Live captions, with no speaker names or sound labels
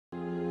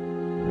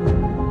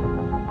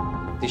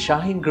The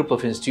Shaheen Group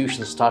of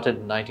institutions started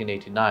in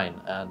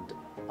 1989 and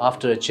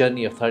after a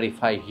journey of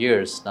 35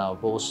 years now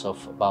boasts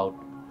of about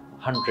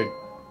 100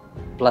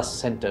 plus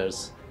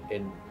centers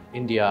in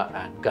India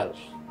and Gulf.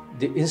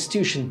 The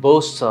institution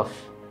boasts of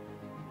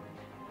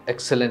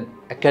excellent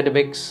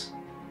academics,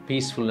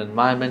 peaceful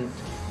environment,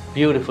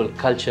 beautiful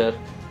culture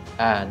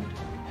and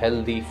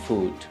healthy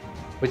food.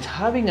 With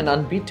having an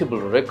unbeatable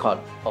record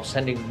of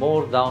sending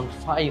more than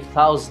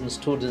 5,000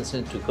 students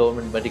into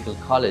government medical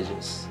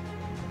colleges,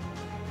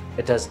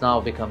 it has now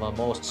become a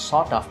most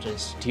sought-after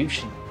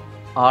institution.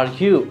 Are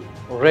you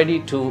ready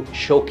to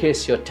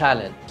showcase your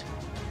talent,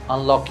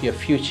 unlock your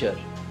future?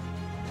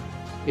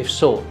 If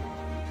so,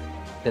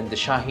 then the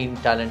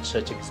Shaheen Talent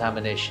Search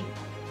Examination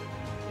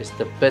is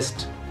the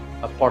best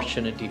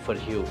opportunity for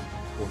you.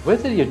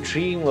 Whether you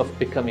dream of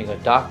becoming a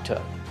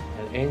doctor,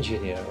 an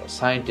engineer or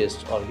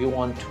scientist, or you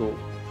want to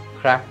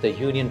crack the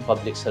Union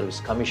Public Service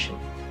Commission,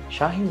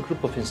 Shaheen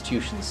Group of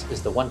Institutions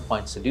is the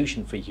one-point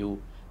solution for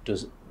you to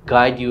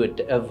guide you at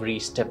every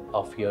step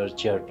of your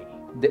journey.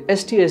 The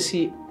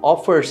STSE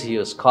offers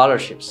you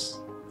scholarships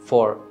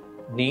for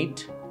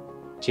NEET,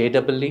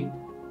 JEE,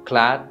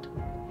 CLAT,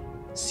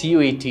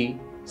 CUET,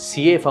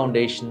 CA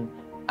Foundation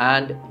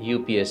and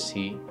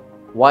UPSC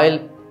while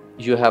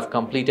you have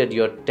completed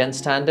your 10th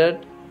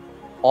standard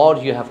or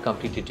you have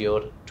completed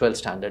your 12th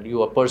standard.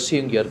 You are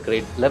pursuing your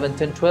grade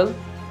 11th and 12th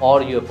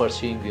or you are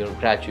pursuing your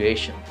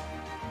graduation.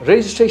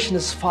 Registration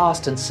is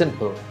fast and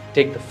simple.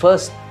 Take the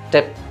first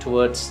step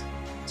towards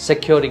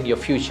securing your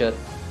future.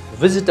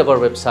 Visit our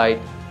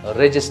website,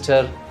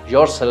 register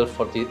yourself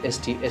for the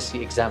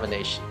STSE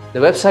examination. The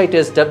website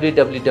is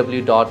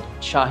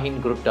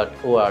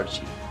www.shaheengroup.org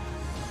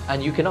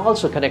and you can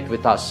also connect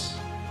with us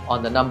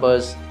on the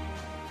numbers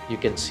you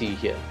can see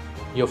here.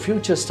 Your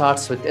future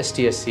starts with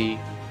STSE.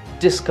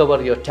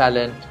 Discover your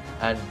talent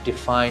and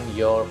define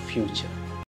your future.